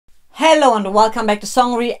Hello and welcome back to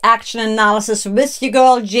Song Reaction Analysis with your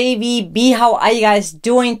girl JVB. How are you guys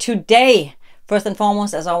doing today? First and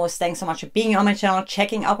foremost, as always, thanks so much for being on my channel,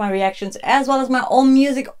 checking out my reactions as well as my own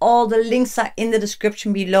music. All the links are in the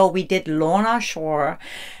description below. We did Lorna Shore,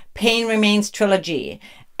 Pain Remains trilogy.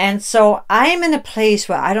 And so I'm in a place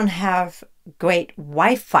where I don't have great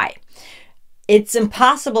Wi-Fi. It's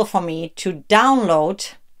impossible for me to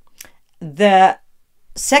download the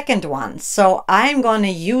second one, so I'm going to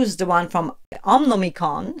use the one from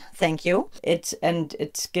Omnomicon. Thank you. It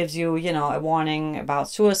gives you, a warning about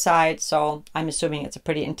suicide, so I'm assuming it's a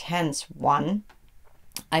pretty intense one.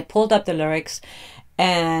 I pulled up the lyrics,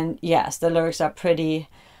 and yes, the lyrics are pretty.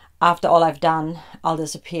 After all I've done, I'll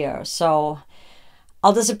disappear. So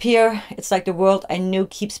I'll disappear. It's like the world I knew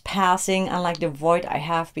keeps passing, unlike the void I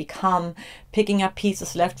have become. Picking up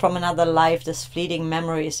pieces left from another life. This fleeting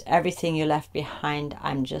memory is everything you left behind.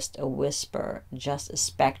 I'm just a whisper, just a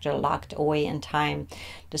spectre locked away in time.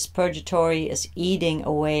 This purgatory is eating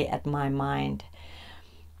away at my mind.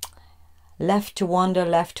 Left to wander,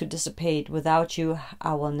 left to dissipate. Without you,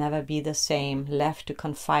 I will never be the same. Left to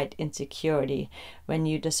confide insecurity. When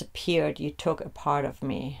you disappeared, you took a part of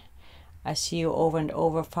me. I see you over and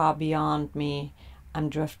over, far beyond me. I'm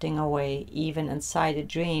drifting away, even inside a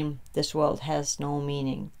dream. This world has no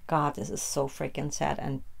meaning. God, this is so freaking sad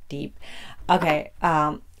and deep. Okay,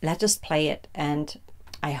 let's just play it, and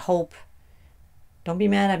I hope, don't be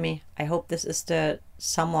mad at me, I hope this is the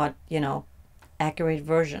somewhat, accurate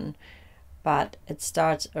version. But it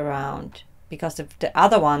starts around, because the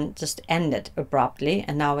other one just ended abruptly,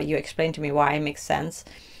 and now you explain to me why it makes sense.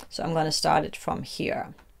 So I'm going to start it from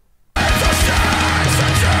here.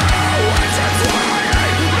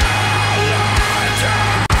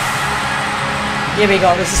 Here we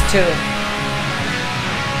go, this is 2.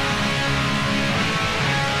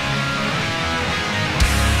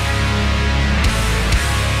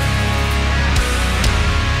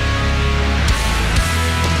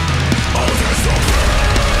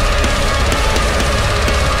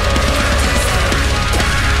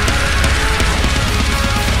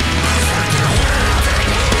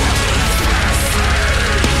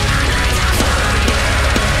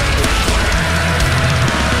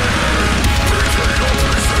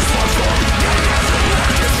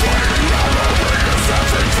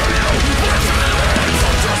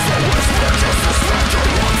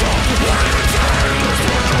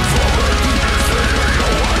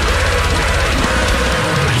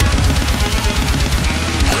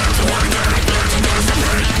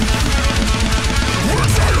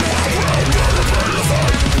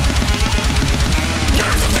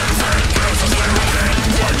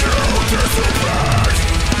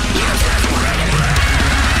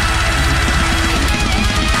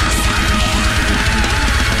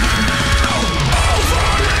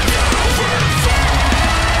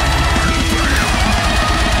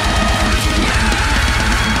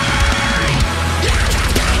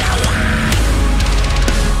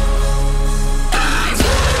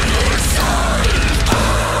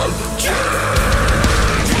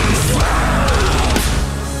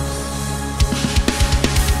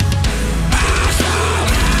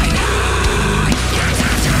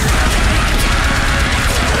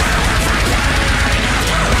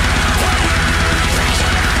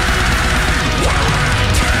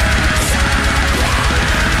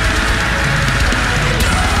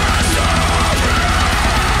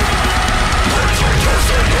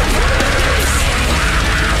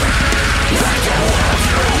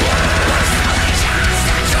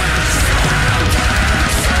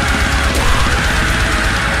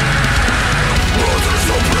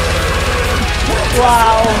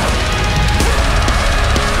 Wow.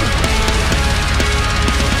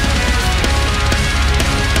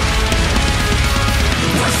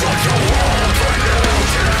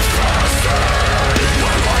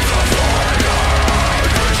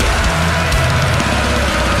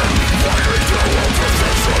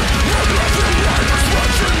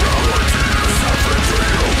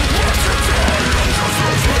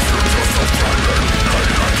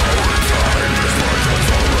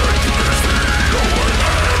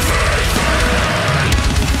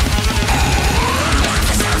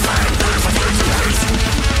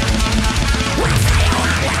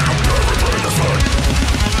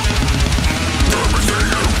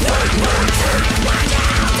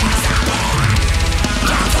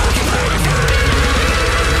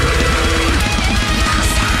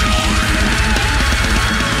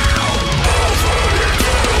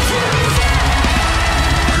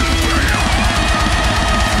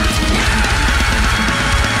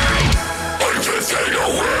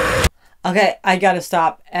 Okay, I gotta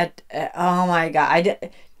stop at, oh my god,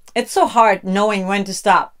 it's so hard knowing when to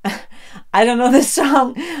stop. I don't know this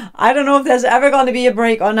song. I don't know if there's ever going to be a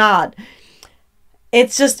break or not.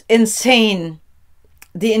 It's just insane.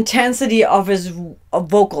 The intensity of his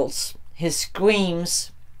vocals, his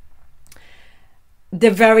screams,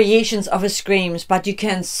 the variations of his screams, but you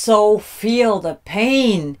can so feel the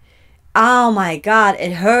pain. Oh my God,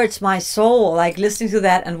 it hurts my soul, like listening to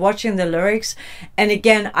that and watching the lyrics. And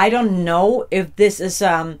again, I don't know if this is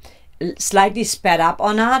slightly sped up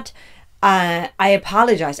or not. I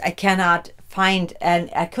apologize. I cannot find, and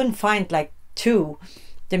I couldn't find like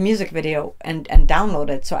the music video and download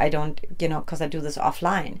it, so I don't, you know, because I do this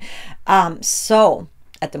offline. So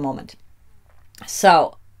at the moment,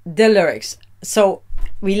 so the lyrics. So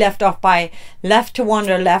we left off by left to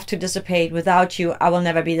wander, left to dissipate. Without you, I will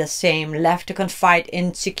never be the same. Left to confide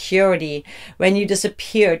in security. When you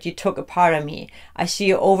disappeared, you took a part of me. I see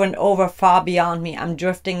you over and over, far beyond me. I'm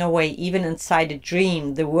drifting away, even inside a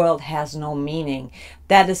dream. The world has no meaning.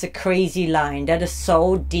 That is a crazy line. That is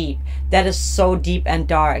so deep. That is so deep and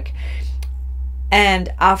dark.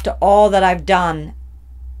 And after all that I've done,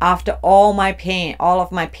 after all my pain,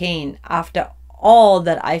 after all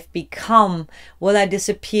that I've become, will I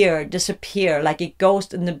disappear like a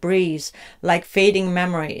ghost in the breeze, like fading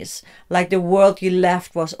memories, like the world you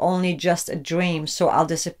left was only just a dream. So I'll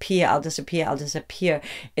disappear.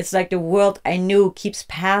 It's like the world I knew keeps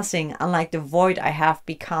passing, unlike the void I have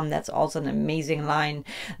become. That's also an amazing line.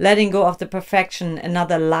 Letting go of the perfection,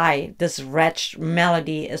 another lie. This wretched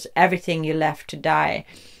melody is everything you left to die.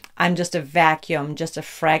 I'm just a vacuum, just a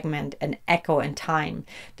fragment, an echo in time.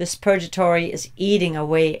 This purgatory is eating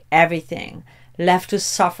away everything. Left to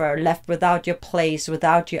suffer, left without your place.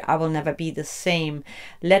 Without you, I will never be the same.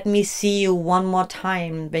 Let me see you one more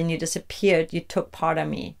time. When you disappeared, you took part of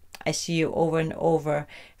me. I see you over and over,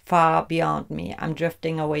 far beyond me. I'm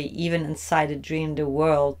drifting away, even inside a dream. The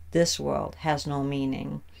world, this world, has no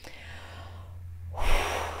meaning.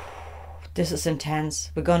 This is intense.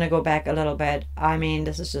 We're gonna go back a little bit. I mean,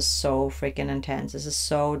 this is just so freaking intense. This is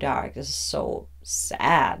so dark. This is so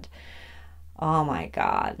sad. Oh my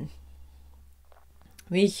God.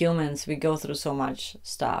 We humans, we go through so much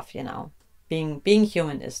stuff, you know. Being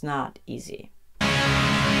human is not easy.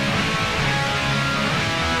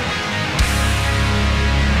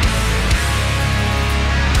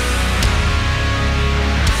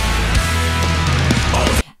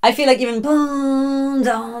 I feel like even boom,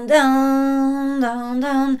 down, down, down,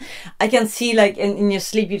 down. I can see like in your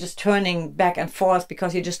sleep, you're just turning back and forth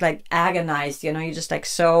because you're just like agonized, you know, you're just like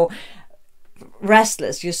so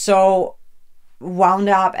restless. You're so wound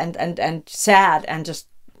up and sad and just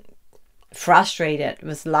frustrated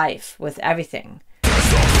with life, with everything.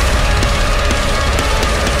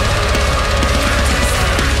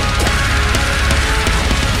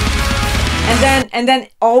 And then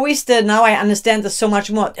always now I understand this so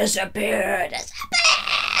much more. Disappear.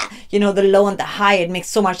 You know, the low and the high, it makes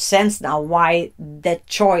so much sense now why that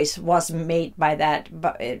choice was made by that,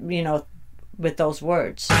 but you know, with those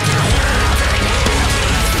words.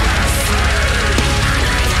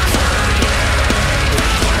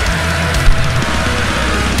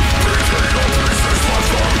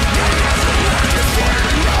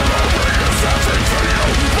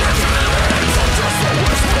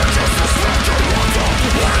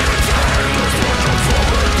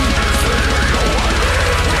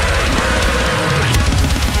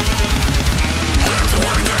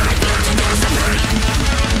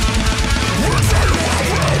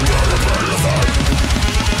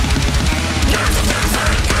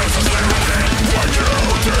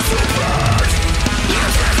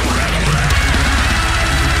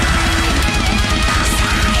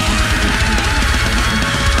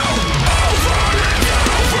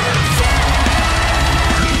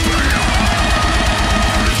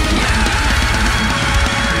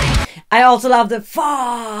 I also love the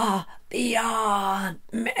far beyond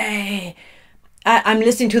me. I'm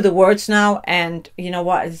listening to the words now, and you know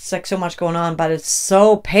what? It's like so much going on, but it's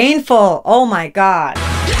so painful. Oh my God.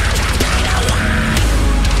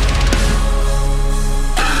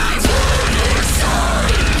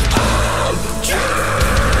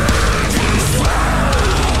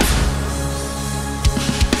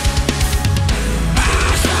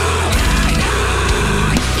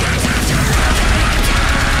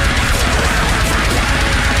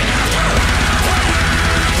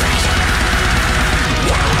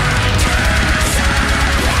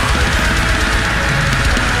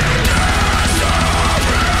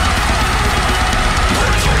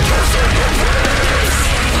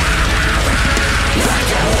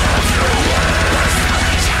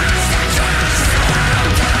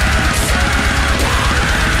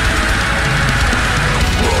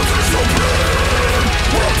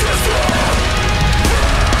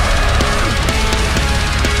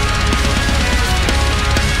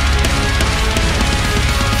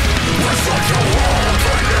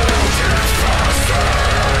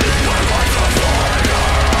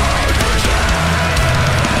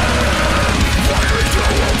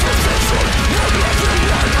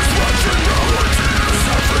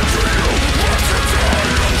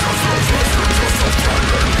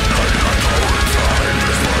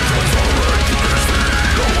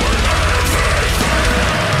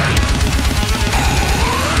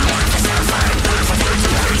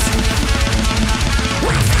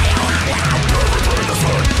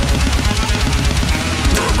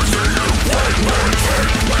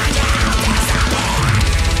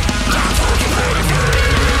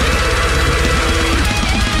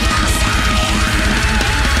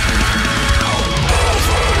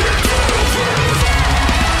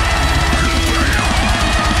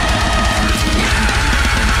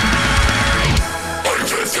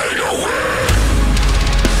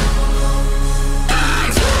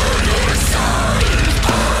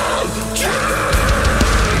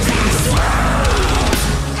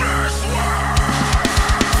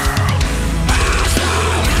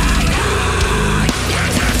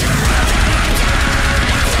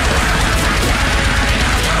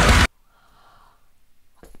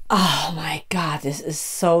 this is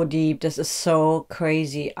so deep. This is so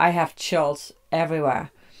crazy. I have chills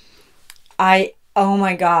everywhere. Oh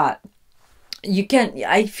my God.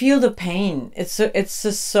 I feel the pain. It's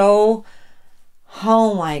just so,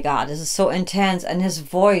 oh my God, this is so intense. And his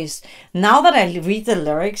voice, now that I read the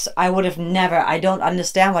lyrics, I would have never, I don't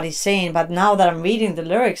understand what he's saying, but now that I'm reading the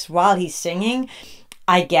lyrics while he's singing,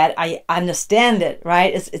 I understand it,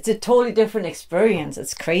 right? It's a totally different experience.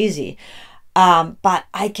 It's crazy. But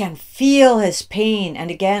I can feel his pain.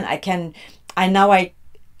 And again, I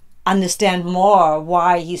understand more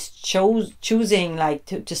why he's choosing like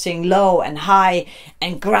to sing low and high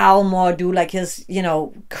and growl more, do like his, you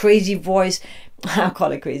know, crazy voice. I'll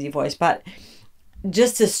call it crazy voice, but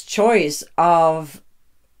just his choice of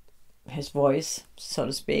his voice, so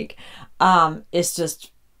to speak, is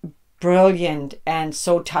just brilliant and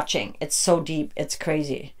so touching. It's so deep. It's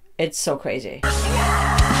crazy. It's so crazy.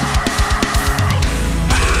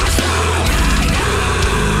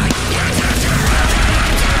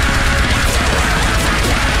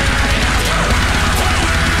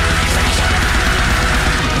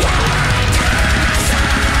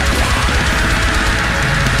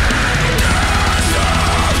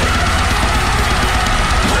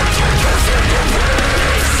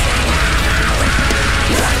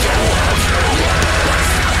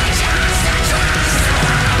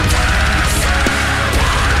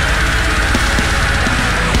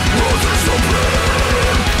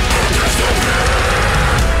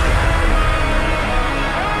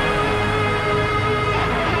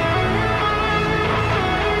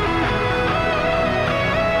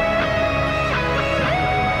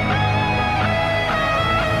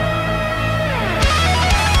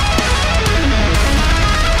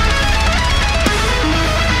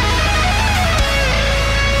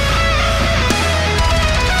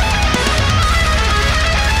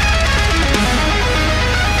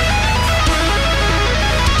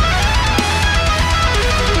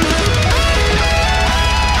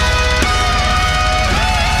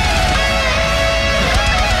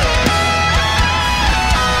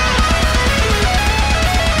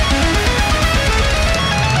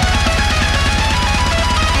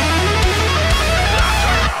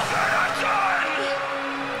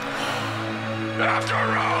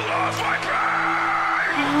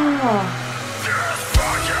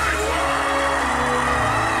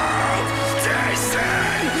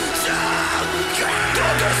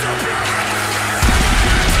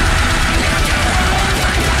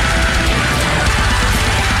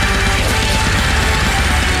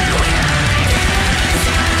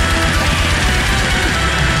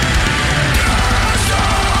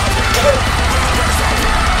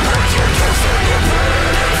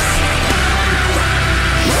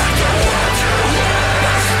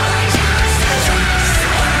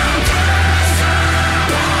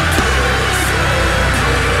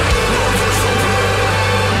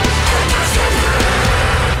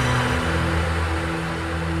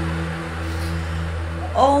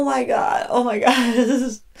 Oh my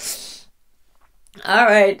God. All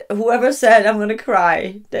right. Whoever said I'm going to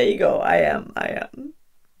cry. There you go. I am.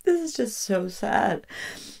 This is just so sad.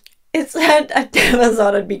 It's sad. I never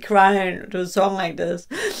thought I'd be crying to a song like this.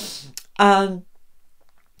 There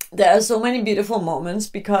are so many beautiful moments,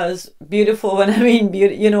 because beautiful, when I mean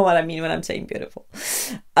beauty, you know what I mean when I'm saying beautiful.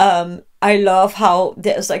 I love how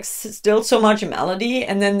there's like still so much melody,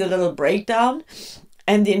 and then the little breakdown.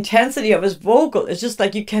 And the intensity of his vocal is just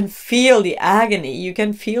like, you can feel the agony, you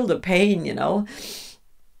can feel the pain, you know.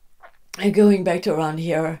 And going back to around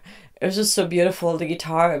here, it's just so beautiful. The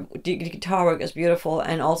guitar work is beautiful,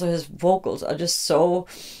 and also his vocals are just so,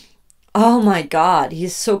 oh my God,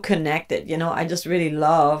 he's so connected, you know. I just really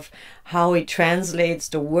love how he translates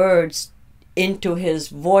the words into his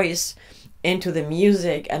voice, into the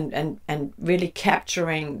music, and really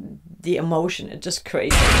capturing the emotion. It's just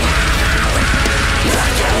crazy.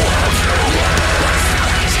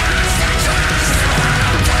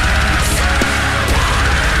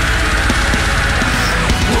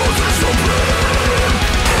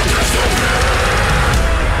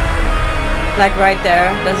 Like right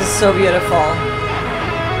there, this is so beautiful.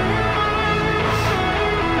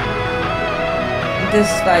 This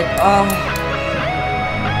is like, oh.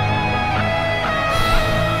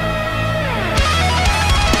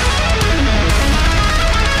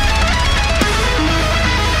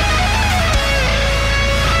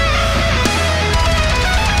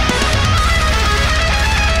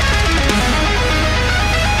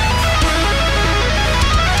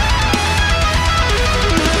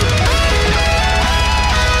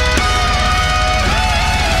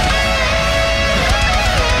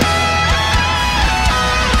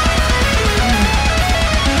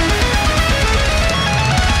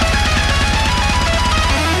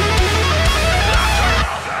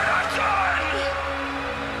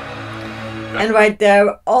 And right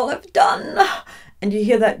there, all I've done. And you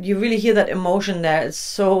hear that, you really hear that emotion there. It's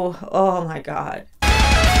so, oh my God.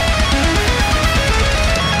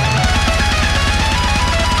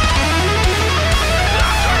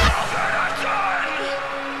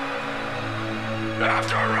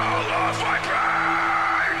 After all of my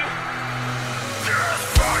pain, this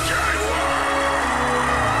fucking world,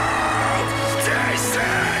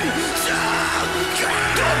 tasting so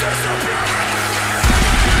good. Don't disappear.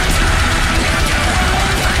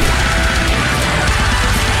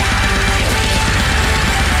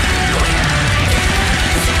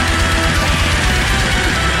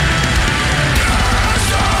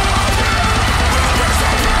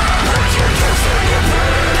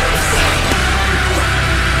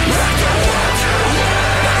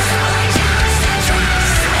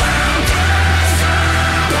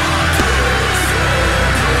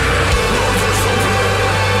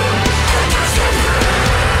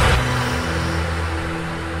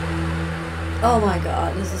 Oh my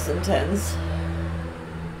God, this is intense.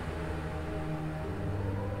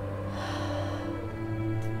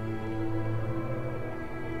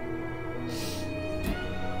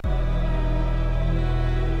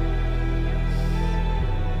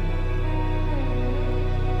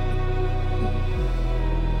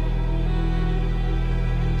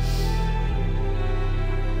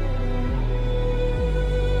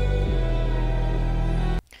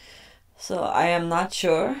 So I am not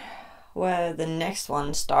sure where the next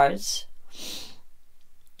one starts.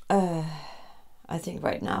 I think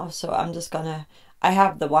right now. So I'm just gonna, I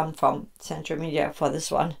have the one from Central Media for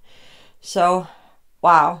this one. So,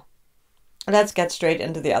 wow. Let's get straight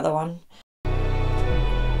into the other one.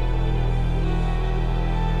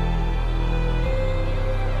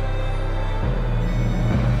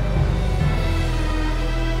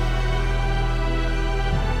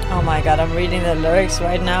 Oh my God, I'm reading the lyrics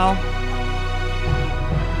right now.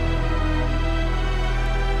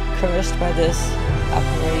 Cursed by this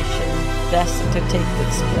apparition, destined to take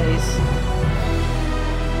its place.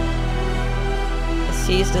 A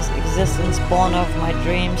ceaseless existence born of my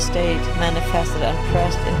dream state, manifested and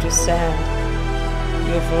pressed into sand.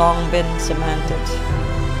 You have long been cemented,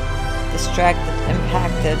 distracted,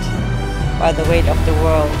 impacted by the weight of the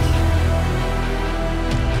world.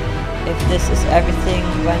 If this is everything,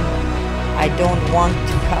 when I don't want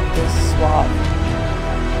to cut this swath,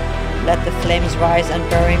 let the flames rise and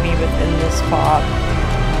bury me within this fog.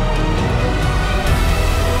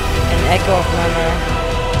 An echo of murmur,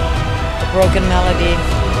 a broken melody.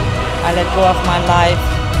 I let go of my life,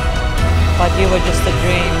 but you were just a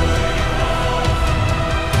dream.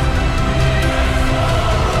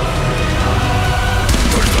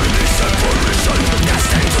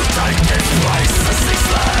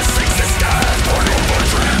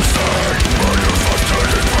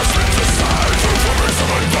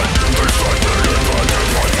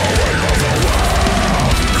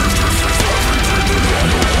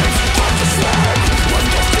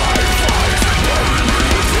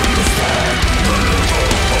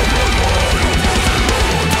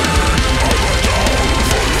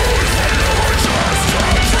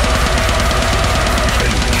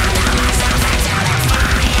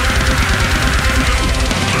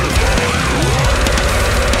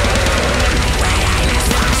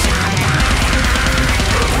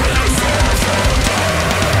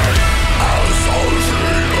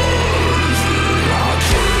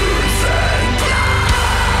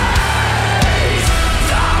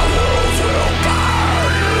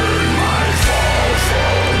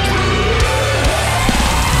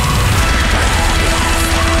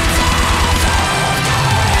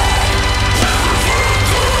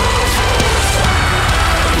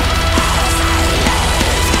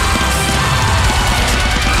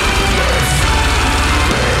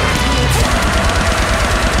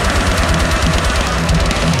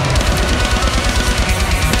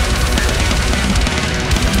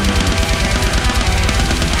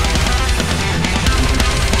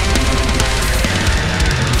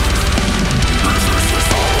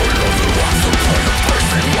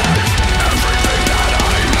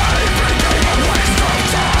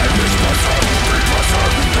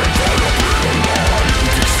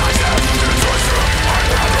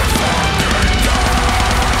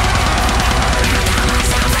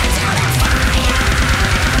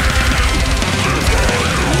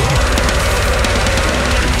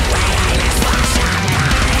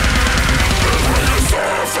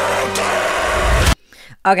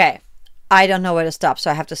 Okay, I don't know where to stop, so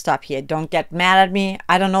I have to stop here. Don't get mad at me.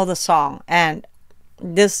 I don't know the song, and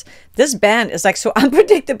this band is like so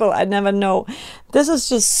unpredictable. I never know. This is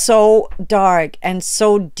just so dark and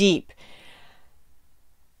so deep.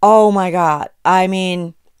 Oh my God. I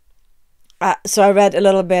mean, so I read a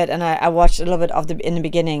little bit and I watched a little bit of in the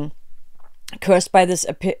beginning. Cursed by this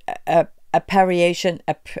apparition,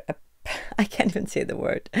 I can't even say the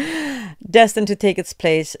word. Destined to take its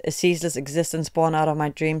place, a ceaseless existence born out of my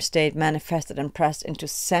dream state, manifested and pressed into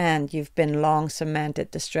sand. You've been long cemented,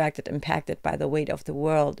 distracted, impacted by the weight of the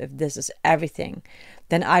world. If this is everything,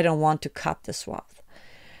 then I don't want to cut the swath.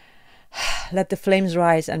 Let the flames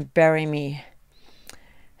rise and bury me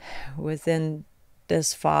within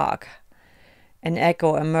this fog. An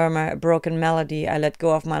echo, a murmur, a broken melody. I let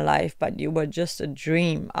go of my life, but you were just a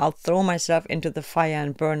dream. I'll throw myself into the fire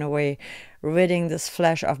and burn away, ridding this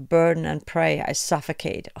flesh of burden and prey. I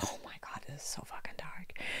suffocate. Oh my God, this is so fucking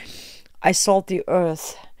dark. I salt the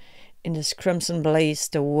earth. In this crimson blaze,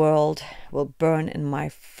 the world will burn in my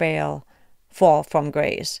fall from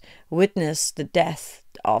grace. Witness the death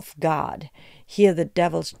of God. Hear the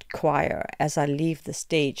devil's choir as I leave the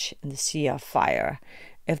stage in the sea of fire.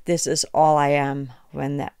 If this is all I am,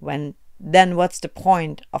 then what's the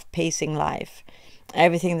point of pacing life?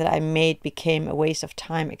 Everything that I made became a waste of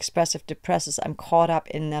time. Expressive depresses. I'm caught up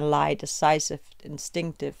in a lie. Decisive,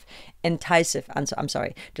 enticing.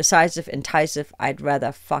 I'd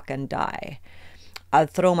rather fucking die. I'll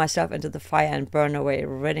throw myself into the fire and burn away,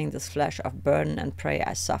 ridding this flesh of burden and prey.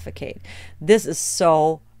 I suffocate. This is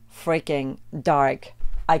so freaking dark.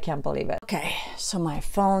 I can't believe it. Okay, so my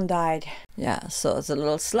phone died. Yeah, so it's a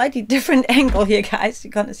little slightly different angle here, guys.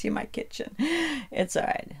 You're gonna see my kitchen. It's all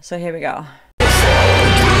right. So here we go.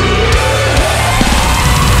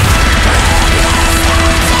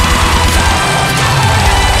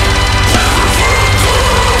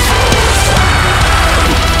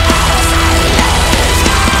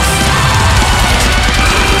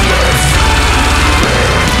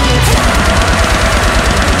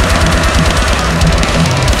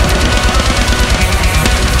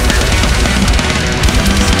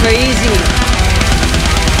 Crazy.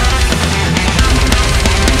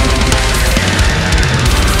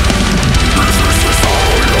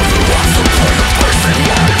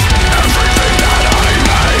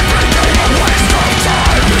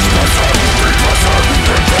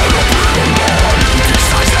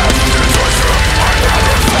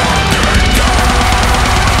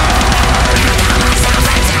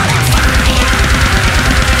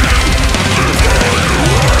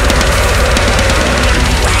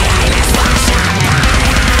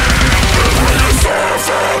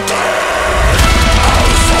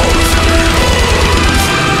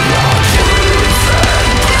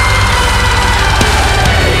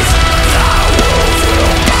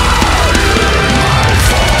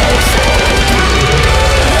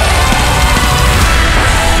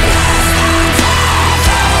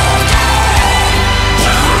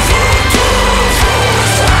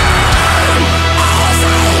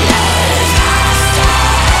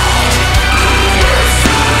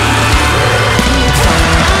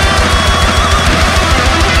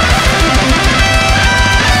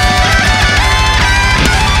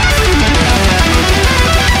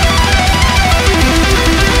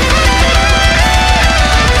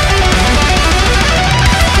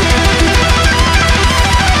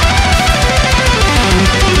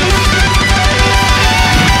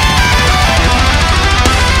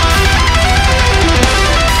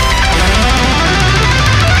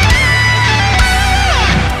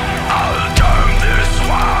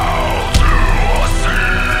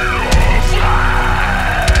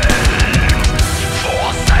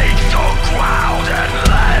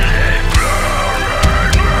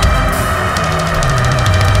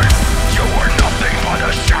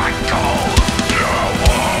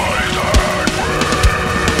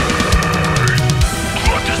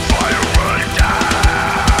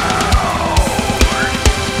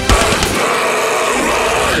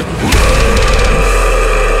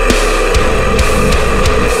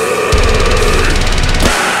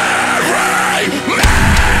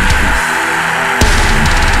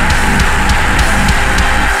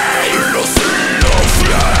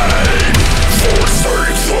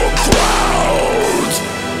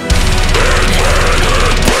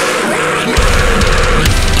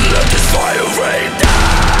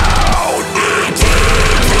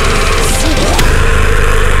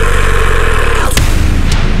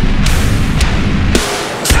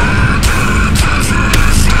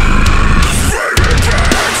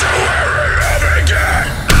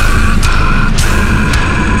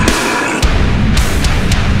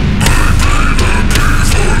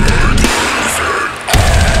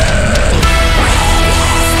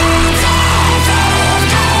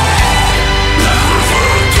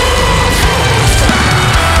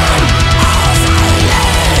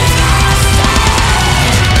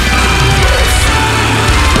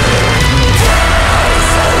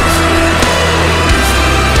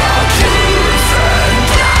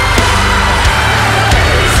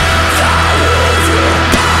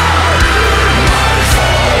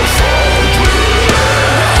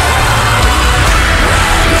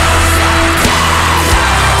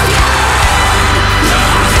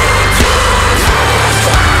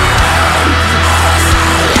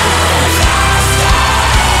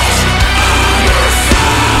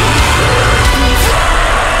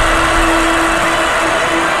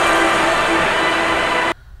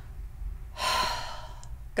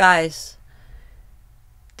 Guys,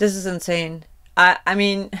 this is insane. I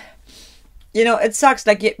mean, you know, it sucks.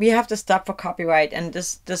 Like, we have to stop for copyright, and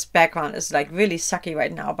this background is like really sucky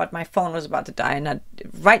right now. But my phone was about to die, and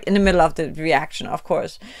right in the middle of the reaction, of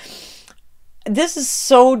course. This is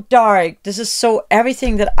so dark. This is so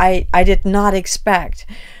everything that I did not expect.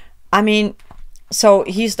 I mean, so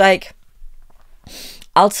he's like,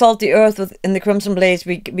 I'll salt the earth in the crimson blaze.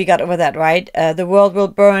 We got over that, right? The world will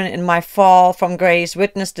burn in my fall from grace.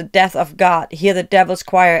 Witness the death of God. Hear the devil's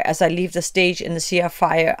choir as I leave the stage in the sea of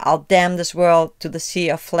fire. I'll damn this world to the sea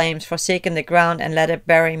of flames. Forsaken the ground and let it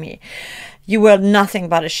bury me. You were nothing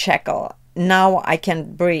but a shackle. Now I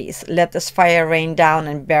can breathe. Let this fire rain down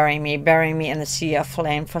and bury me. Bury me in the sea of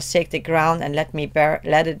flame. Forsake the ground and let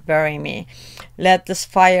it bury me. Let this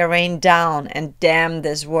fire rain down and damn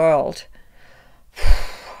this world.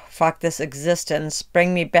 Fuck this existence.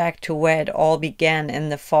 Bring me back to where it all began in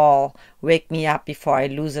the fall. Wake me up before I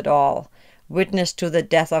lose it all. Witness to the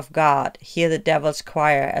death of God. Hear the devil's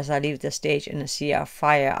choir as I leave the stage in a sea of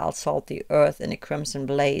fire. I'll salt the earth in a crimson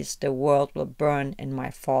blaze. The world will burn in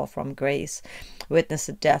my fall from grace. Witness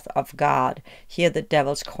the death of God. Hear the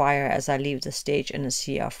devil's choir as I leave the stage in a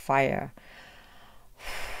sea of fire.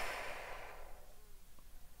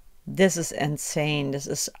 This is insane. This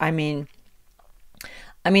is, I mean,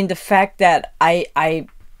 the fact that I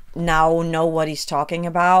now know what he's talking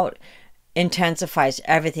about intensifies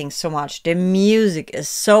everything so much. The music is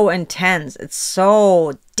so intense. It's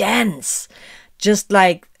so dense. Just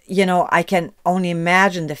like, you know, I can only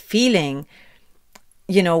imagine the feeling,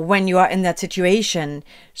 you know, when you are in that situation.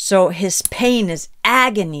 So his pain is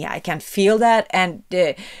agony. I can feel that. And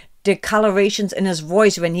the colorations in his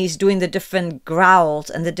voice when he's doing the different growls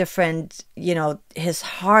and the different, you know, his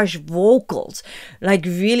harsh vocals, like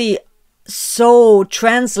really so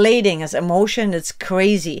translating his emotion. It's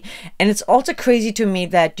crazy. And it's also crazy to me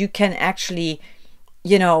that you can actually,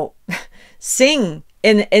 you know, sing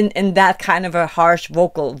in that kind of a harsh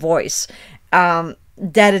vocal voice,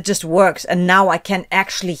 that it just works. And now I can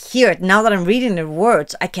actually hear it. Now that I'm reading the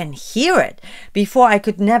words, I can hear it. Before I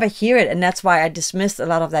could never hear it, and that's why I dismissed a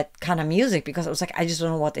lot of that kind of music, because I was like, I just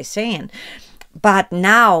don't know what they're saying. But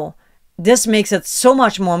now this makes it so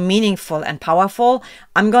much more meaningful and powerful.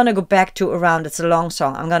 I'm gonna go back to around, it's a long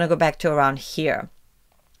song, I'm gonna go back to around here,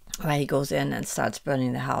 where he goes in and starts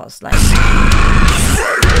burning the house. Like,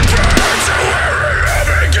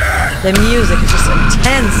 the music is just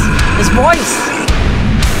intense. His voice.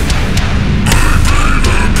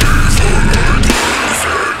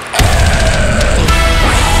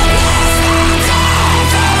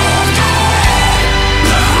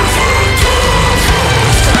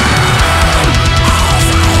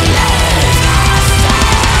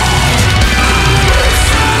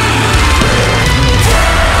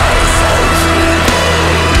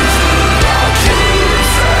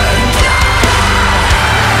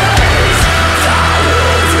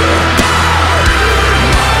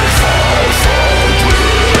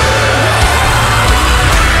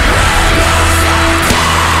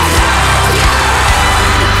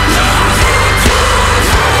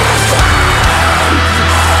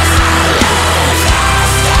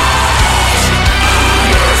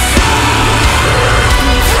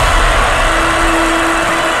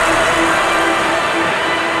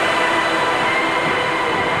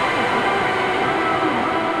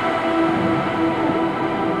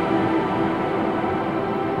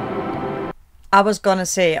 I was gonna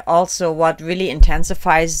say also what really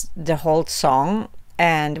intensifies the whole song,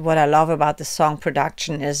 and what I love about the song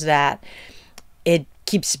production, is that it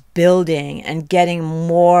keeps building and getting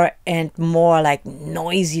more and more like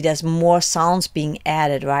noisy. There's more sounds being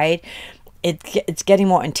added, right? It's getting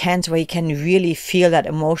more intense, where you can really feel that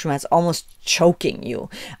emotion, where it's almost choking you.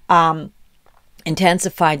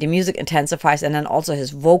 Intensified, the music intensifies, and then also his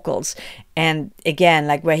vocals. And again,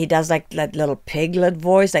 like where he does like that little piglet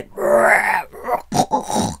voice, like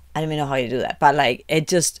I don't even know how you do that, but like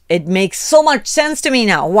it makes so much sense to me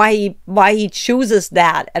now why he chooses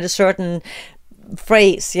that at a certain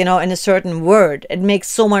phrase, you know, in a certain word. It makes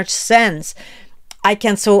so much sense. I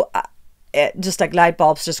can just like light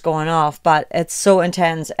bulbs just going off, but it's so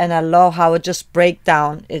intense. And I love how it just breaks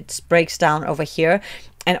down over here.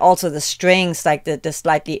 And also the strings, like the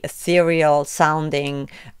slightly ethereal sounding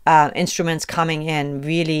instruments coming in,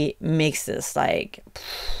 really makes this like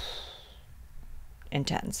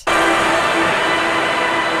intense.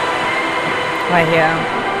 Right here.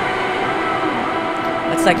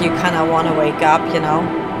 It's like you kind of want to wake up, you know,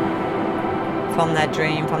 from that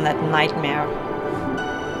dream, from that nightmare.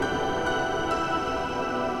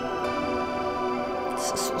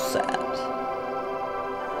 This is so sad.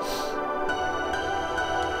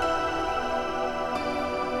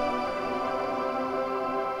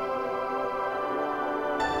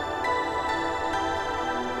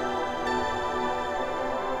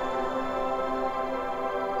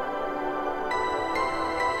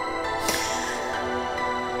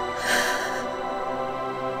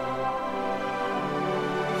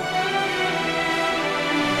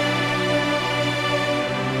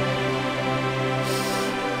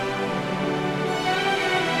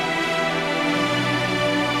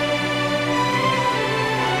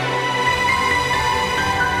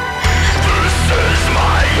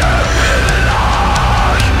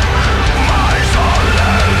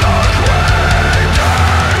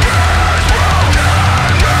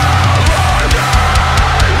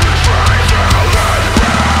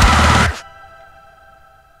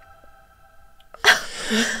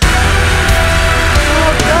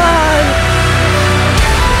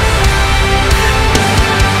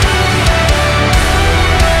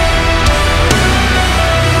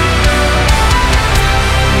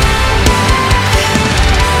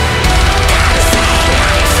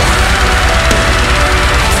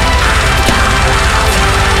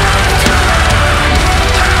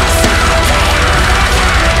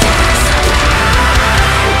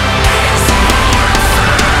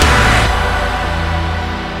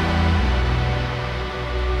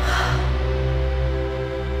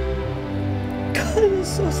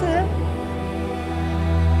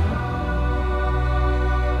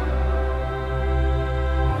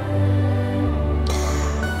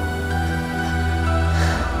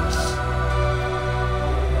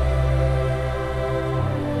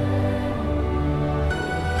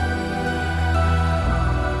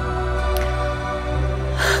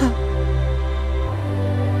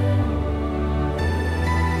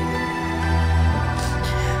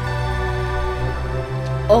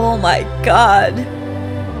 my God.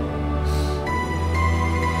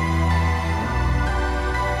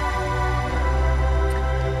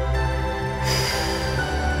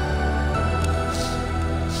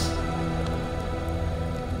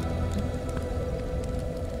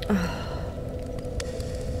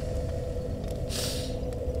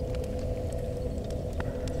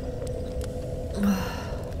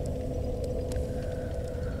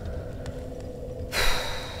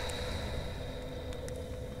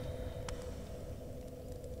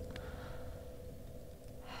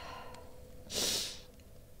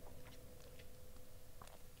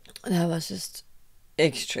 That was just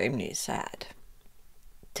extremely sad,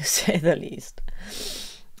 to say the least.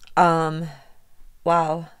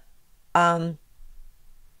 Wow. I'm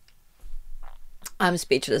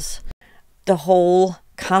speechless. The whole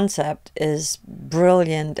concept is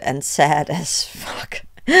brilliant and sad as fuck.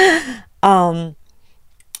 But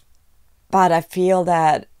I feel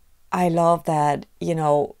that I love that, you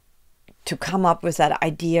know, to come up with that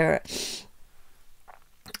idea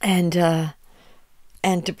and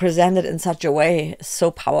to present it in such a way is so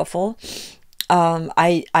powerful.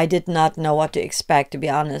 I did not know what to expect, to be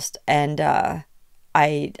honest, and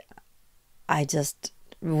I just,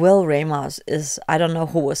 Will Ramos is, I don't know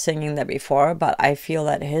who was singing that before, but I feel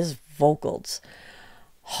that his vocals,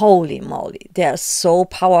 holy moly, they're so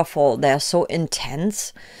powerful, they're so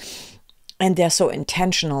intense, and they're so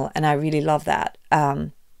intentional, and I really love that.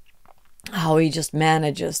 How he just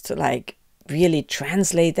manages to like really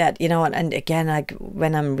translate that, you know, and again, like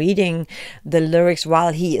when I'm reading the lyrics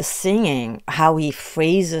while he is singing, how he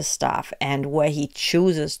phrases stuff and where he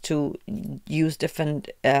chooses to use different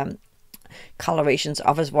colorations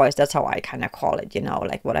of his voice. That's how I kind of call it, you know,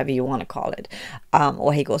 like whatever you want to call it.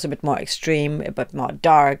 Or he goes a bit more extreme, a bit more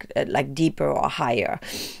dark, like deeper or higher,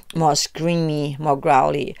 more screamy, more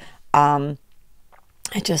growly. It's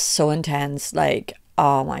just so intense, like,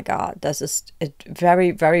 oh my God, this is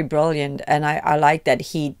very, very brilliant. And I like that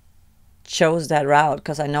he chose that route,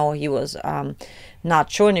 because I know he was not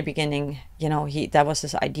sure in the beginning, you know, that was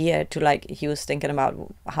his idea to, like, he was thinking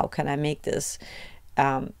about how can I make this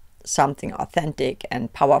something authentic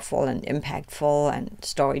and powerful and impactful and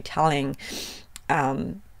storytelling,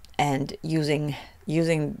 and using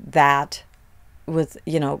that with,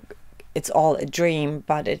 you know, it's all a dream,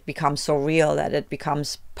 but it becomes so real that it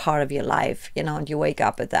becomes part of your life, you know, and you wake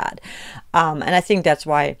up with that. And I think that's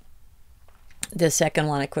why the second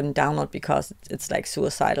one I couldn't download, because it's like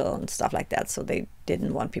suicidal and stuff like that. So they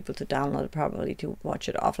didn't want people to download it, probably to watch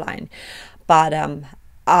it offline. But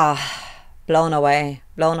blown away.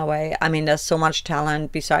 I mean, there's so much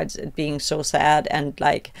talent besides it being so sad, and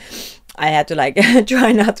like I had to like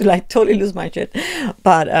try not to like totally lose my shit,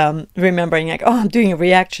 but remembering like, oh, I'm doing a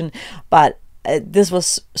reaction. But this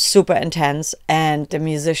was super intense, and the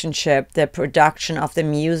musicianship, the production of the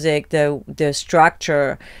music, the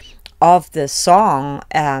structure of the song,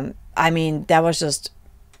 I mean, that was just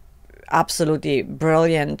absolutely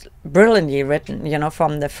brilliantly written, you know,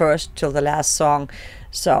 from the first till the last song.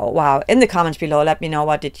 So wow, in the comments below, let me know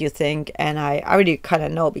what did you think. And I already kind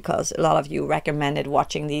of know, because a lot of you recommended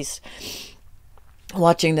watching the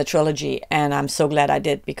trilogy, and I'm so glad I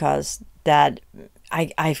did, because that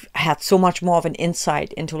I've had so much more of an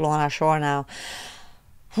insight into Lorna Shore now.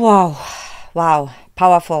 Wow,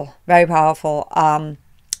 powerful, very powerful. In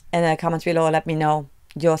the comments below, let me know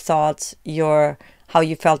your thoughts, how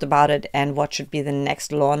you felt about it, and what should be the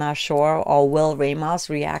next Lorna Shore or Will Ramos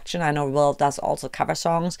reaction. I know Will does also cover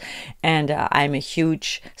songs, and I'm a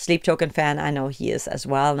huge Sleep Token fan. I know he is as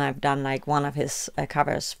well, and I've done like one of his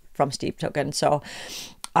covers from Sleep Token. So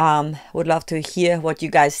would love to hear what you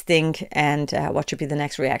guys think, and what should be the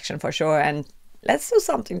next reaction for sure. And let's do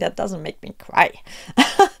something that doesn't make me cry.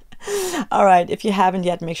 All right, if you haven't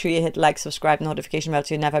yet, make sure you hit like, subscribe, notification bell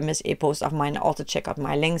so you never miss a post of mine. Also check out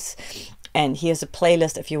my links, and here's a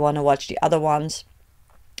playlist if you want to watch the other ones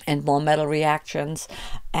and more metal reactions.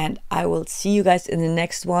 And I will see you guys in the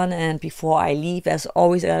next one. And before I leave, as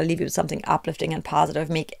always, I gotta leave you with something uplifting and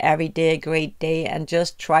positive. Make every day a great day, and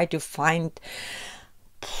just try to find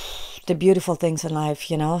the beautiful things in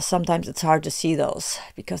life. You know, sometimes it's hard to see those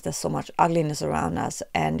because there's so much ugliness around us,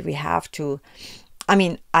 and we have to, I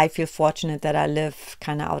mean, I feel fortunate that I live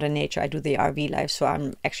kind of out in nature. I do the RV life, so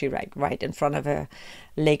I'm actually right in front of a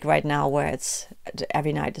lake right now, where it's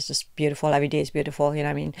every night is just beautiful, every day is beautiful, you know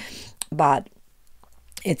what I mean? But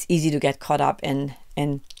it's easy to get caught up in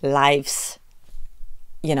life's,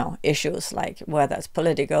 you know, issues, like whether it's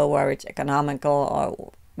political, whether it's economical,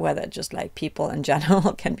 or weather, just like people in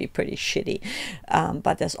general can be pretty shitty.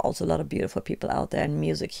 But there's also a lot of beautiful people out there, and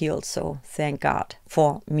music heals. So thank God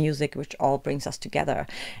for music, which all brings us together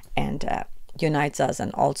and unites us,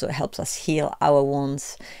 and also helps us heal our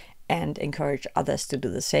wounds and encourage others to do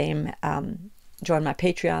the same. Join my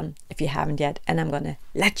Patreon if you haven't yet. And I'm gonna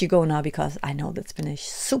let you go now because I know that's been a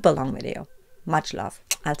super long video. Much love.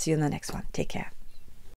 I'll see you in the next one. Take care.